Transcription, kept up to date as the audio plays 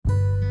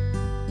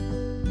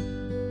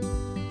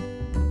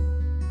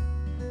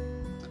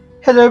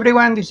Hello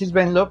everyone, this is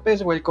Ben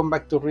Lopez. Welcome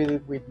back to Read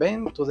It with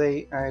Ben.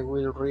 Today I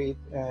will read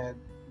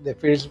the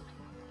first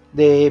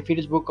the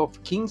first book of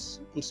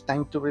Kings. It's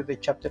time to read the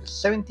chapter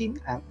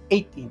 17 and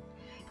 18.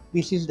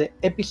 This is the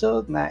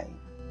episode 9.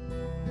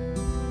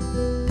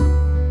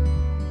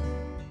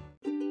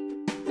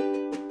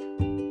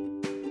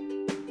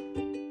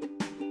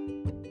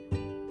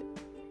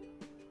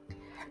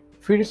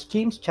 First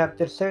Kings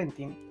chapter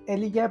 17.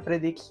 Elijah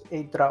predicts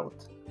a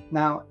drought.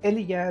 Now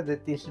Elijah the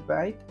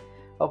Tishbite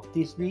of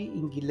Tishbe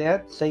in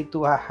Gilead said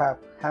to Ahab,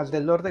 "As the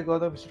Lord the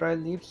God of Israel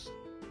lives,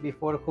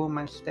 before whom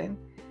I stand,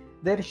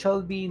 there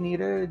shall be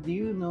neither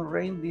dew nor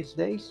rain these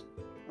days,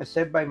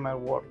 except by my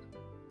word."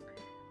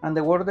 And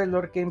the word of the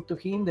Lord came to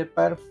him,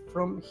 "Depart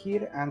from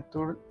here and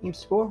turn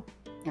eastward,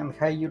 and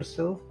hide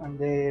yourself and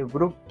the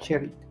brook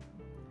Kerith,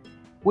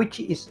 which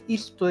is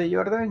east to the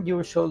Jordan.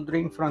 You shall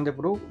drink from the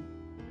brook,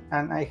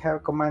 and I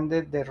have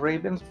commanded the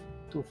ravens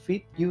to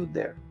feed you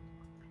there."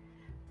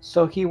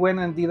 So he went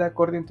and did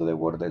according to the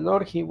word of the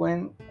Lord. He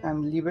went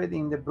and lived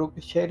in the brook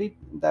Cherith,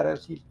 that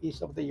is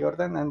east of the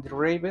Jordan, and the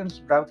ravens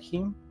brought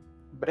him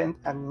bread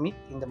and meat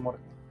in the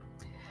morning,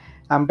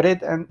 and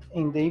bread and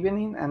in the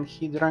evening, and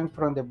he drank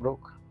from the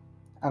brook.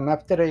 And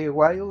after a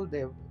while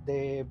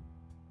the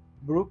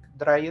brook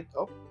dried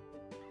up,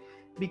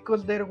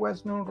 because there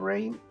was no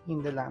rain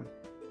in the land.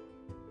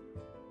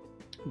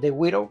 The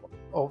widow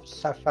of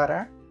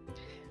Sapphira.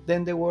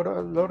 Then the word of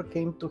the Lord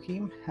came to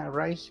him,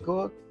 "Arise,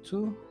 go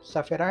to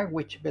Sapphira,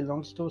 which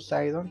belongs to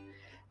Sidon,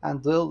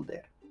 and dwell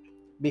there.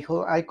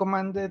 Behold, I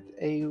commanded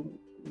a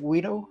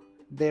widow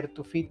there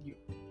to feed you."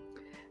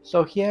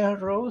 So he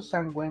arose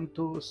and went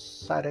to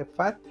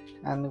Zarephath,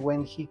 and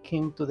when he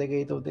came to the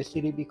gate of the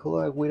city,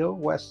 behold, a widow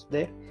was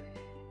there,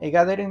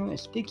 gathering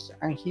sticks,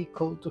 and he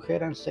called to her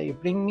and said,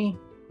 "Bring me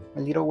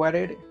a little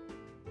water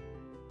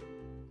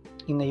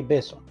in a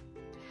vessel,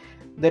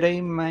 that I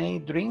may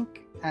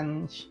drink."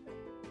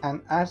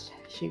 And as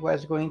she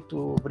was going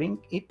to bring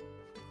it,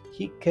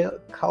 he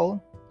called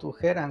to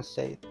her and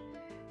said,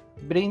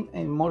 "Bring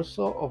a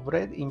morsel of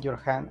bread in your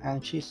hand."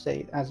 And she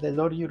said, "As the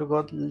Lord your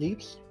God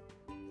lives,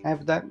 I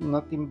have done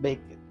nothing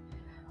baked,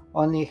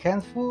 only a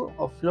handful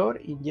of flour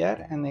in jar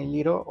and a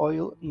little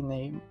oil in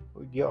a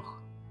jug.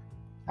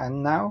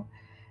 And now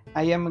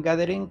I am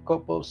gathering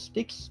couple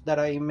sticks, that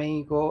I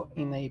may go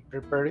in and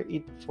prepare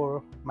it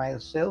for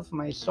myself,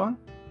 my son,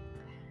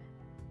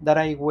 that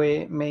I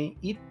may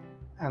eat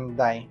and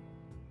die."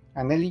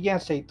 And Elijah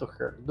said to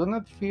her, "Do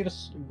not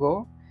first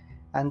go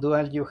and do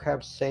as you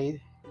have said,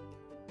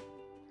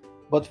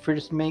 but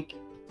first make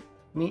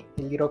me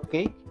a little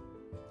cake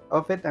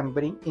of it and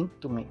bring it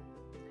to me.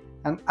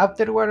 And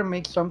afterward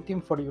make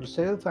something for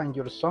yourself and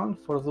your son,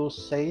 for thus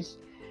says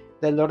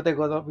the Lord the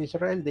God of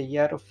Israel, the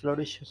jar of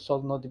flourish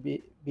shall not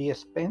be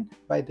spent,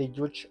 by the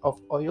judge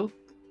of oil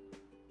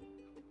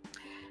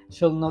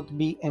shall not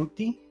be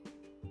empty,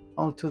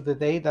 unto the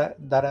day that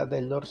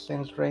the Lord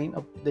sends rain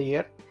of the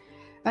earth."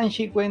 And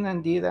she went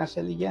and did as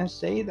Elijah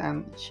said,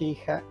 and he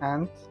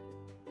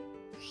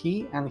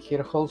and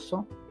her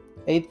also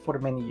ate for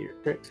many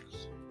years.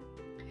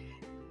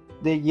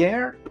 The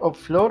year of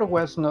flour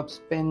was not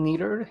spent,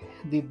 neither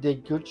did the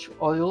judge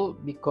oil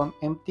become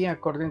empty,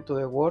 according to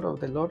the word of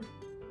the Lord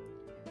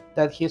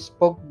that he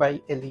spoke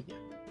by Elijah.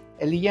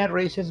 Elijah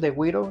raises the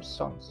widow's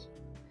sons.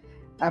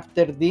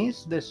 After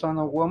this, the son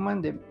of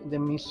woman, the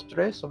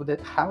mistress of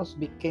the house,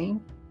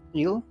 became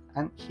ill,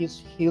 and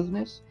his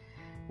illness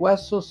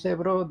was so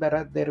severe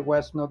that there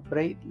was not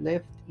bread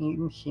left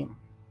in him.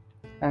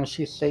 And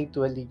she said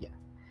to Elijah,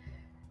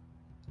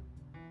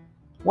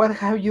 "What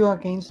have you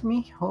against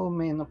me, O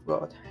man of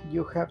God?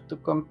 You have to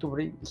come to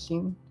bring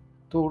sin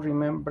to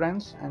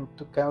remembrance, and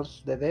to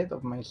cause the death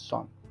of my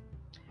son."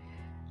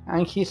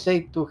 And he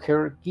said to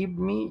her, "Give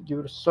me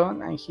your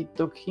son." And he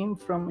took him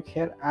from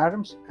her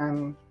arms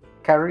and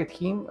carried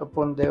him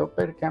upon the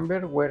upper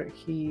chamber, where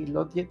he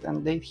lodged,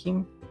 and laid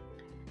him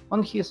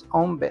on his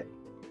own bed.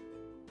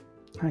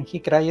 And he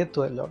cried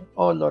to the Lord,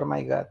 "O Lord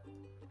my God,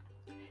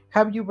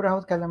 have you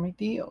brought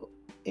calamity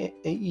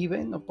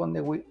even upon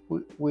the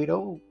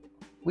widow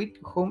with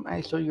whom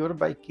I sojourned,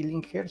 by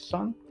killing her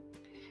son?"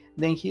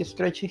 Then he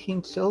stretched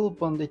himself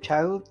upon the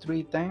child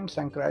 3 times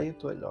and cried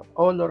to the Lord,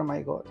 "O Lord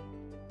my God,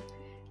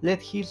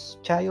 let his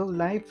child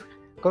life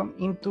come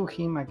into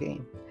him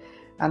again."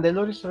 And the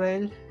Lord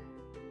Israel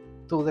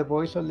to the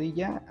voice of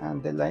Elijah,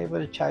 and the life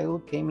of the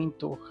child came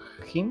into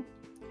him,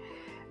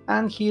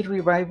 and he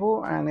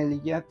revived. And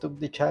Elijah took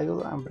the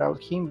child and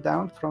brought him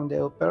down from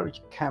the upper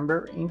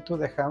chamber into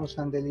the house,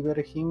 and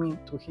delivered him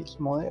into his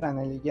mother. And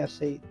Elijah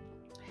said,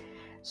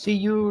 "See,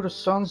 your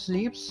son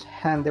lives."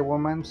 And the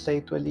woman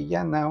said to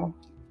Elijah, "Now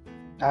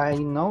I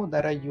know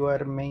that you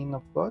are a man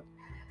of God,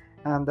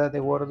 and that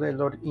the word of the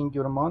Lord in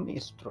your mouth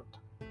is truth."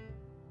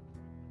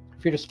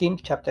 First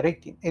Kings chapter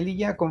 18.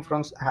 Elijah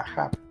confronts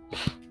Ahab.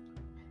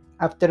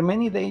 After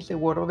many days, the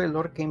word of the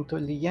Lord came to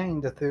Elijah in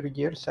the third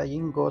year,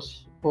 saying,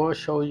 Go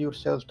show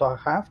yourself to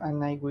Ahab,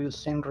 and I will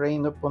send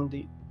rain upon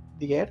the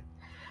earth.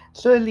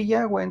 So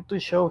Elijah went to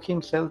show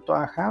himself to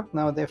Ahab.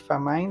 Now the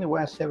famine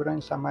was severe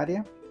in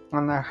Samaria,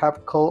 and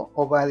Ahab called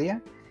Obadiah,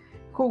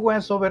 who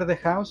was over the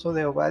house of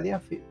the Obadiah,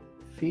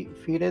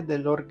 feared the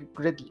Lord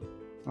greatly.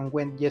 And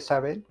when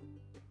Jezebel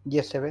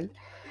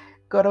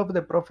cut off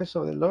the prophets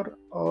of the Lord,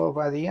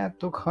 Obadiah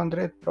took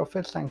 100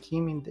 prophets and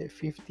him in the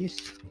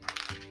 50s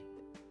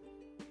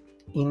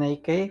in a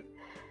cave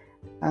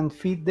and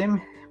feed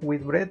them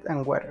with bread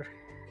and water.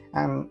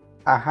 And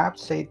Ahab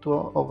said to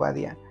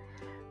Obadiah,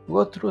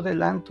 go through the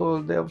land to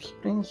all the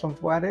springs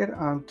of water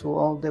and to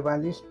all the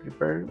valleys,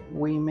 prepare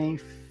we may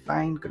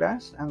find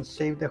grass and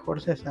save the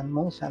horses and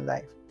mules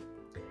alive,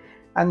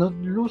 and not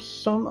lose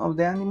some of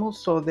the animals.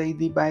 So they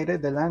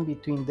divided the land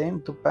between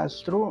them to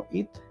pass through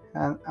it,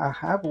 and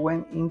Ahab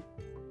went in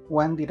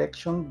one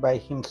direction by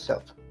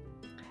himself,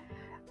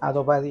 and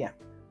Obadiah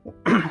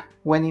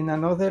went in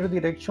another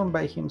direction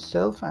by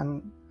himself,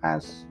 and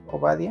as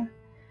Obadiah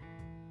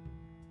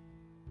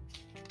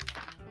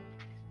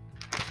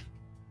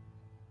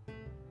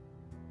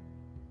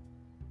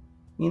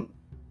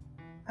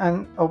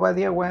and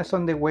Obadiah was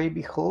on the way,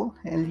 behold,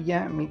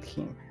 Elijah met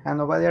him. And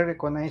Obadiah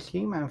recognized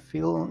him and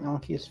fell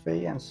on his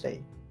face and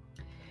said,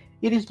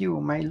 it is you,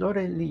 my lord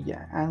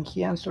Elijah. And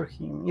he answered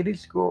him, it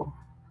is go,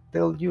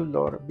 tell you,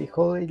 Lord,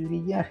 behold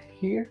Elijah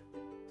here.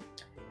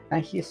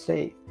 And he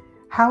said,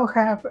 how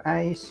have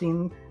I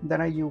sinned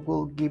that you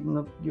will give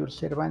not your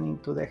servant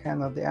into the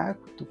hand of the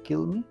Ahab to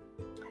kill me?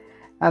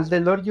 As the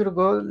Lord your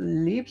God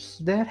lives,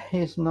 there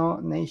is no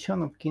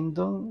nation of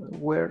kingdom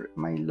where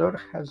my Lord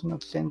has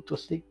not sent to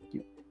seek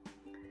you.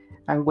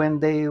 And when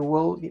they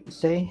will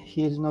say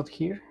he is not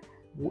here,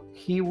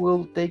 he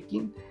will take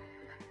him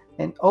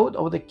and out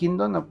of the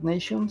kingdom of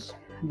nations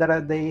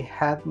that they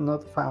had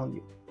not found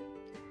you.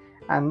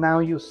 And now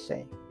you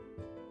say,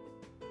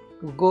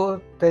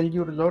 go tell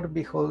your Lord,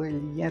 behold,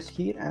 Elijah is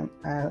here,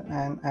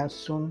 and as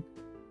soon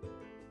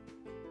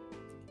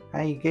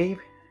I gave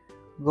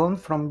gone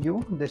from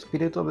you, the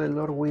Spirit of the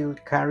Lord will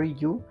carry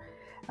you.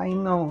 I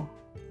know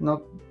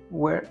not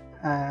where,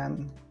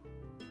 and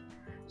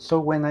so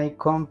when I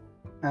come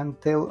and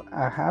tell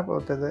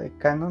Ahab that I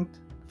cannot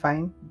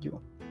find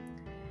you,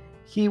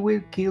 he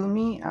will kill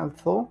me,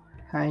 although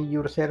I,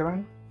 your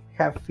servant,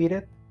 have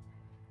feared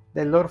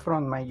the Lord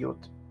from my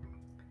youth.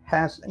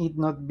 Has it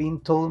not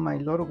been told, my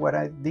Lord, what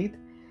I did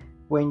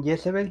when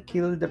Jezebel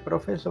killed the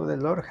prophets of the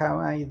Lord, how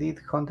I did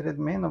 100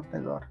 men of the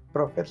Lord,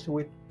 prophets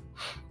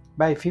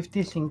by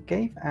 50s in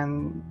cave,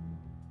 and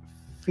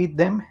feed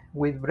them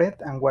with bread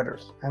and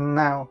waters? And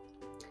now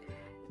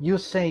you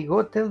say,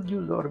 go tell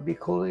you, Lord,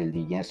 behold,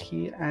 Elijah is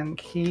here, and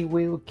he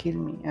will kill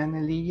me. And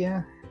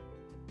Elijah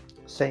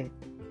said,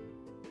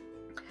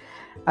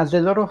 as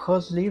the Lord of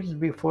hosts lives,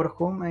 before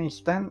whom I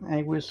stand,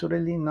 I will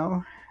surely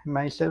know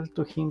myself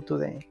to him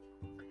today.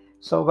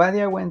 So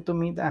Obadiah went to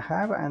meet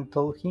Ahab and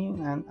told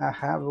him, and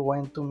Ahab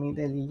went to meet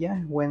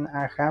Elijah. When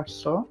Ahab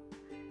saw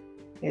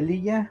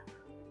Elijah,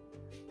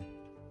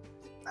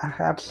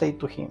 Ahab said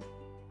to him,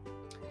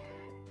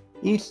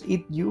 is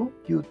it you,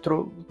 you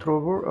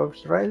trouble of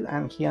Israel?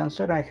 And he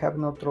answered, I have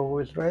not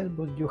troubled Israel,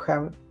 but you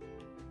have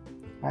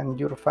and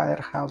your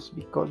father's house,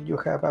 because you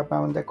have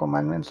abound the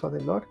commandments of the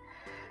Lord,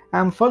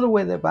 and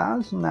followed the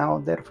Baals. Now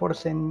therefore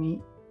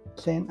send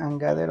and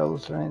gather all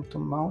Israel to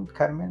Mount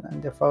Carmel,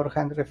 and the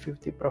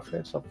 450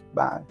 prophets of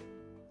Baal,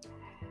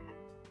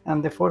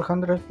 and the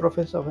 400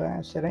 prophets of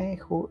Asherah,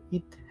 who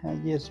eat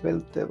at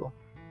Jezebel's table.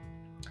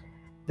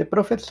 The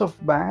prophets of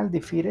Baal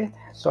defeated,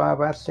 so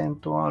Abba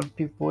sent to all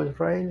people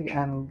Israel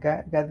and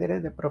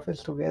gathered the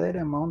prophets together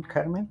at Mount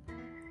Carmel.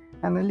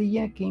 And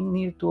Elijah came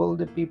near to all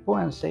the people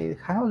and said,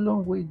 how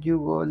long will you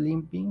go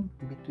limping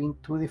between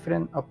two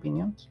different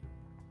opinions?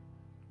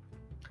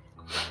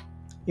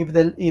 If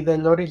the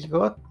Lord is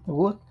God,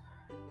 good,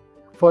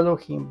 follow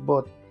him,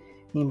 but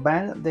in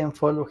Baal, then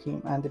follow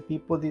him. And the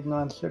people did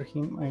not answer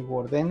him a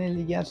word. Then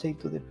Elijah said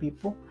to the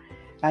people,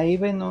 I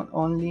even not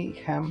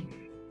only am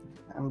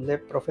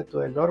left prophet to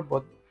the Lord,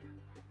 but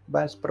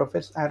Baal's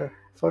prophets are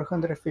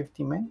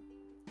 450 men.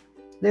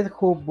 Let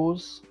who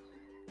bulls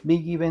be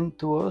given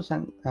to us,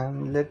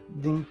 and let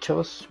them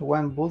choose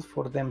one bull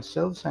for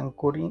themselves and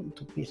cut it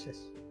to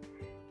pieces,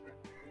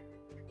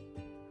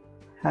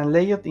 and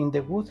lay it in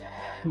the wood,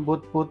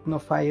 but put no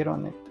fire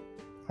on it.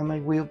 And I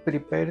will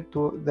prepare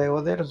to the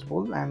other's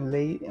bull and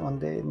lay on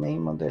the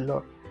name of the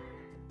Lord.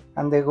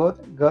 And the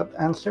God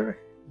answered,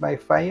 by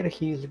fire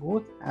he is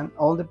good. And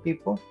all the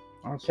people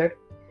answered,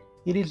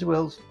 it is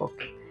well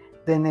spoken.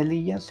 Then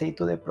Elijah said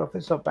to the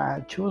prophets of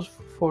Baal, choose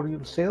for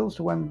yourselves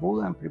one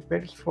bull and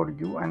prepare for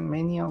you and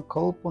many, and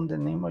call upon the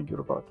name of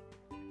your God,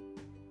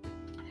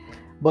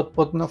 but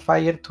put no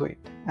fire to it.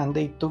 And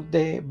they took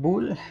the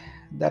bull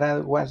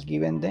that was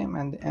given them,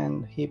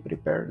 and they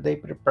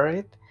prepared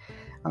it,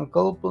 and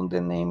called upon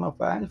the name of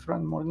Baal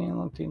from morning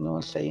until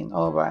noon, saying,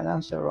 oh Baal,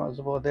 answer us.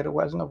 But there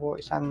was no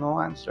voice and no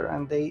answer,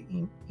 and they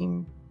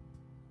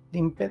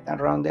limped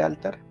around the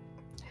altar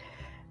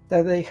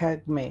that they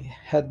had made.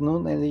 At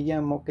noon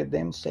Elijah mocked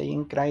them,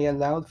 saying, cry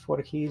aloud,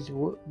 for he is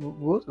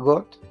good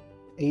God,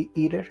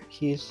 either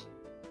he is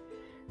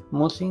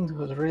musing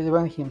who's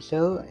relevant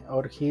himself,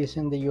 or he is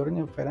in the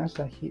journey of Ference,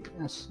 and he is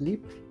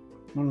asleep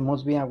and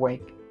must be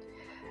awake.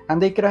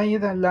 And they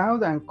cried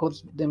aloud and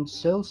cut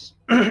themselves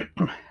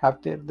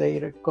after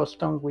their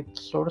custom with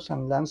swords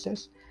and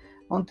lances,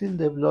 until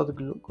the blood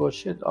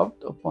gushed out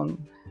upon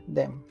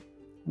them.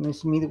 And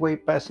as midway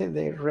passed,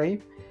 they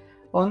raved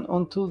on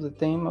unto the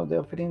time of the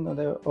offering of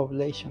the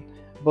oblation.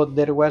 But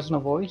there was no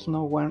voice,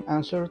 no one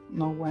answered,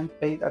 no one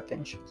paid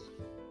attention.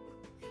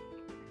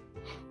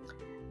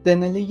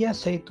 Then Elijah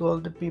said to all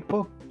the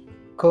people,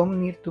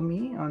 "Come near to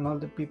me." And all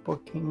the people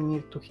came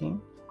near to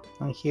him.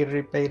 And he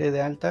repaired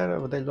the altar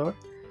of the Lord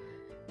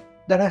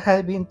that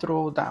had been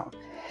thrown down.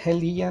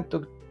 Elijah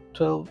took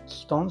 12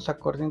 stones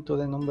according to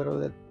the number of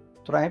the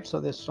tribes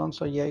of the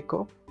sons of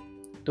Jacob,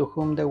 to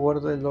whom the word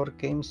of the Lord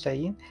came,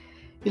 saying,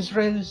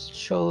 "Israel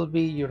shall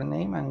be your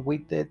name." And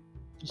with the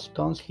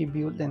stones he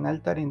built an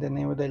altar in the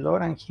name of the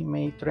Lord, and he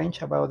made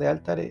trench about the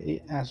altar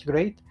as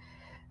great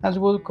as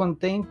would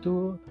contain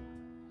 2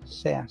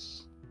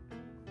 seahs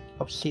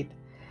of seed.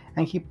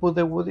 And he put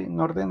the wood in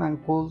order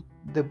and cut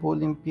the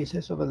bull in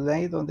pieces of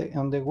laid on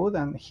the wood,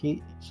 and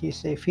he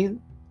said, "Fill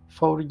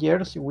 4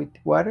 years with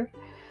water,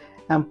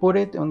 and put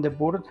it on the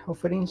burnt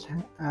offerings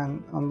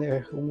and on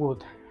the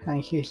wood."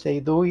 And he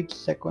said, "Do it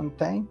second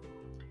time,"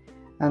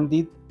 and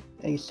did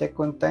a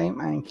second time.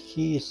 And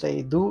he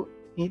said, "Do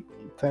it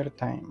third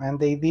time." And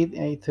they did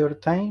a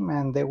third time,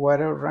 and the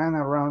water ran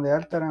around the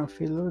altar and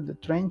filled the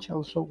trench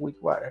also with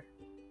water.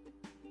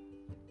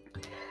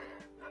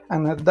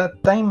 And at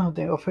that time of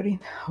the offering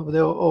of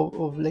the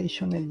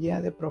oblation,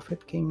 Elijah the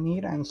prophet came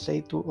near and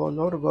said to, "O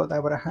Lord God,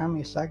 Abraham,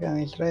 Isaac,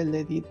 and Israel,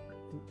 let it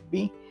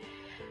be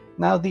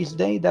now this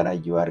day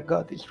that you are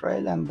God,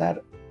 Israel, and that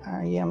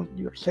I am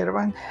your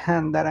servant,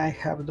 and that I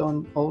have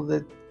done all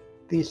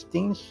these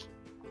things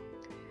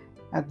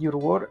at your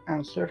word.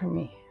 Answer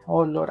me, O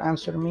Lord,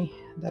 answer me,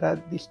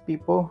 that these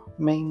people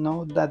may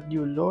know that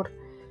you, Lord,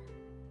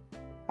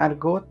 are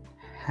God,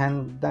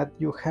 and that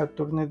you have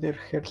turned their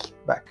hearts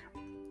back."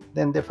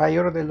 Then the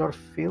fire of the Lord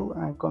filled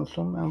and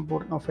consumed and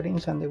burnt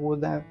offerings and the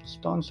wood and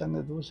stones and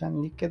the dust,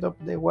 and licked up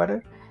the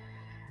water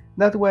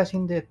that was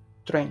in the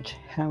trench.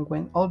 And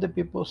when all the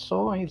people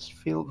saw it,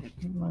 fell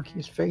on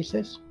his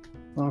faces,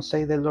 and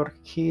said, "The Lord,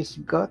 he is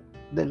God,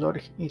 the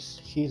Lord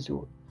is his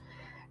good."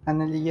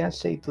 And Elijah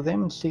said to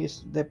them,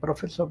 "Seize the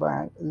prophets of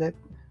Baal, let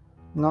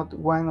not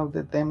one of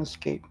them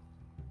escape."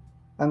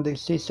 And they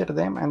seized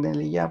them, and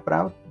Elijah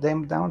brought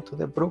them down to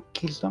the brook,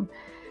 killed them,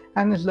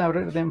 and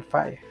slaughtered them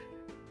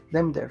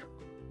there.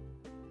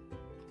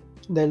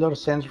 The Lord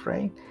sent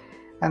rain,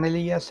 and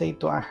Elijah said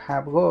to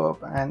Ahab, "Go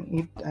up and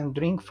eat and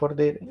drink, for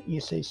there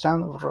is a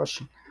sound of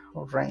rushing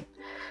of rain."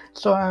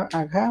 So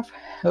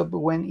Ahab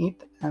went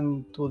eat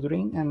and to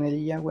drink, and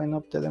Elijah went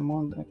up to the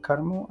Mount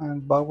Carmel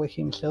and bowed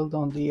himself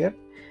on the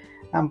earth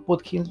and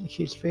put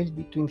his face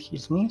between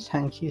his knees.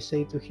 And he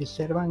said to his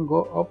servant,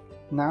 "Go up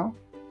now,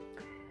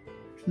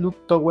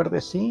 look toward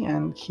the sea."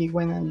 And he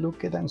went and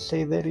looked and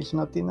said, "There is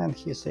nothing." And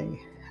he said,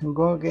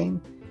 "Go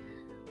again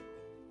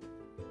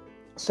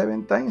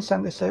 7 times."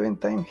 And the 7th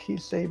time he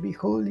said,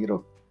 "Behold,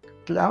 little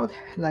cloud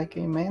like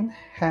a man's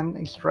hand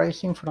is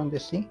rising from the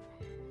sea."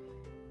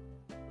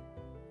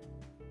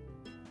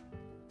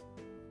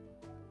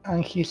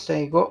 And he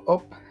said, "Go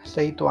up,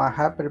 say to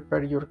Ahab,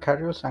 prepare your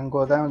chariots and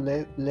go down,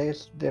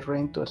 lest the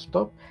rain to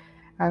stop."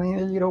 And in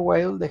a little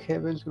while the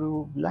heavens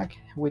grew black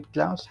with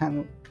clouds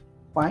and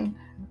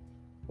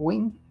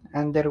wind,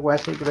 and there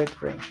was a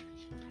great rain.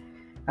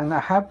 And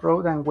Ahab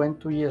rose and went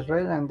to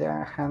Israel, and the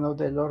hand of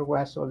the Lord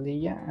was on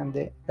Elijah, and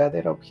they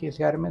gathered up his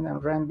garment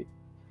and ran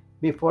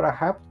before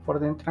Ahab for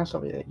the entrance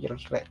of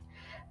Israel.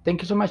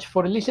 Thank you so much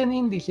for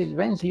listening. This is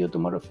Ben. See you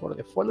tomorrow for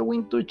the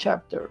following 2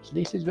 chapters.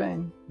 This is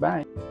Ben.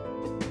 Bye.